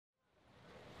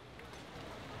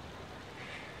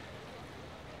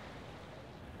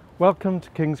Welcome to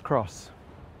King's Cross.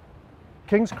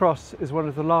 King's Cross is one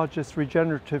of the largest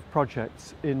regenerative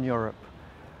projects in Europe.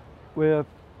 We're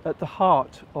at the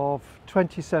heart of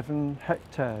 27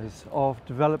 hectares of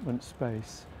development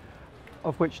space,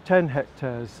 of which 10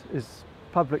 hectares is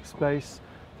public space.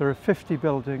 There are 50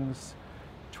 buildings,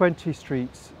 20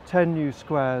 streets, 10 new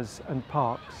squares and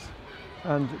parks,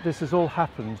 and this has all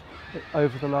happened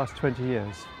over the last 20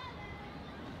 years.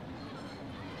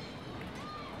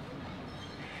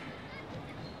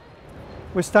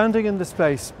 We're standing in the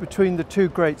space between the two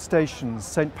great stations,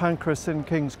 St Pancras and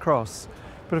King's Cross,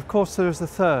 but of course there is a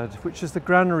third, which is the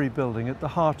granary building at the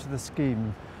heart of the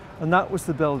scheme, and that was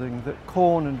the building that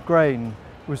corn and grain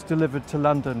was delivered to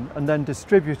London and then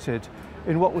distributed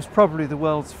in what was probably the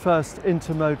world's first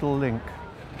intermodal link.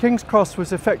 King's Cross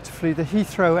was effectively the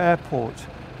Heathrow airport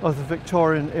of the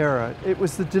Victorian era. It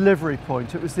was the delivery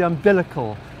point, it was the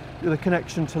umbilical, the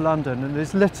connection to London, and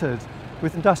is littered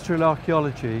with industrial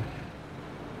archaeology.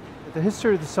 The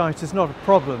history of the site is not a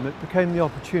problem, it became the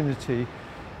opportunity.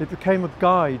 It became a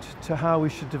guide to how we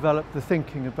should develop the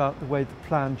thinking about the way the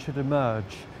plan should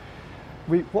emerge.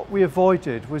 What we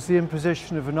avoided was the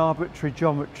imposition of an arbitrary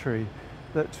geometry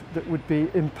that would be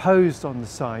imposed on the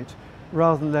site,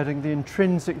 rather than letting the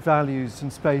intrinsic values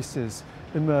and spaces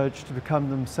emerge to become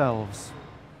themselves.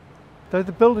 Though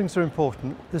the buildings are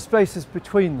important, the spaces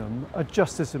between them are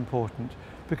just as important,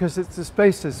 because it's the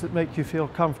spaces that make you feel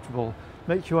comfortable,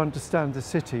 make you understand the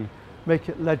city, make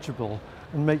it legible,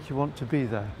 and make you want to be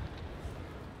there.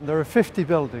 There are 50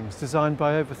 buildings designed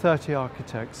by over 30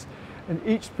 architects, and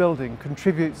each building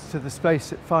contributes to the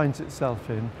space it finds itself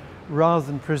in, rather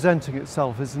than presenting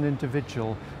itself as an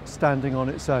individual standing on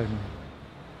its own.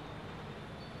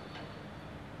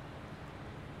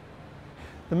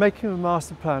 The making of a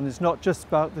master plan is not just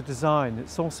about the design,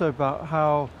 it's also about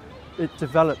how it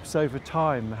develops over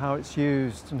time, how it's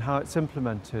used and how it's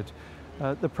implemented,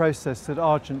 the process that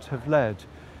Argent have led.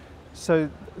 So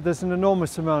there's an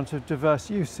enormous amount of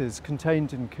diverse uses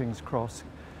contained in King's Cross,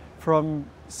 from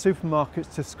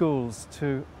supermarkets to schools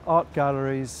to art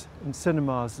galleries and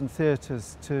cinemas and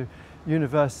theatres to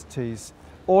universities,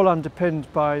 all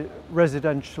underpinned by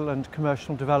residential and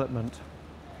commercial development.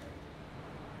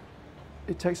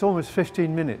 It takes almost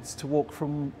 15 minutes to walk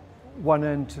from one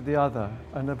end to the other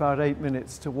and about 8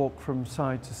 minutes to walk from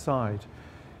side to side.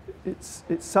 It's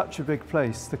such a big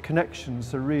place. The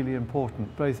connections are really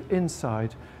important, both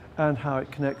inside and how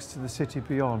it connects to the city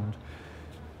beyond.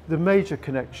 The major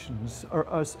connections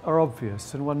are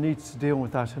obvious, and one needs to deal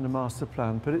with that in a master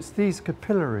plan, but it's these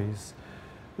capillaries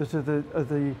that are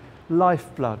the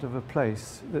lifeblood of a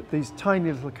place, that these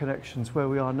tiny little connections where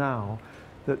we are now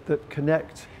that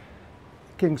connect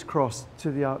King's Cross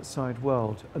to the outside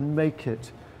world and make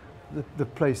it the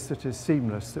place that is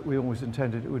seamless, that we always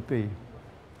intended it would be.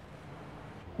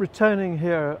 Returning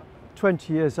here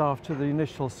 20 years after the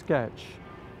initial sketch,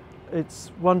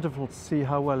 it's wonderful to see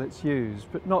how well it's used,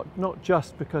 but not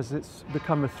just because it's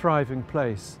become a thriving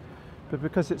place, but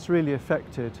because it's really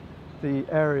affected the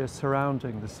area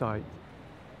surrounding the site.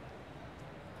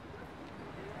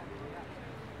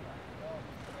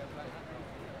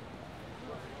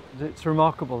 It's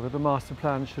remarkable that a master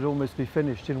plan should almost be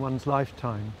finished in one's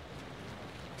lifetime.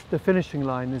 The finishing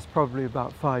line is probably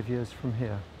about 5 years from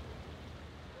here.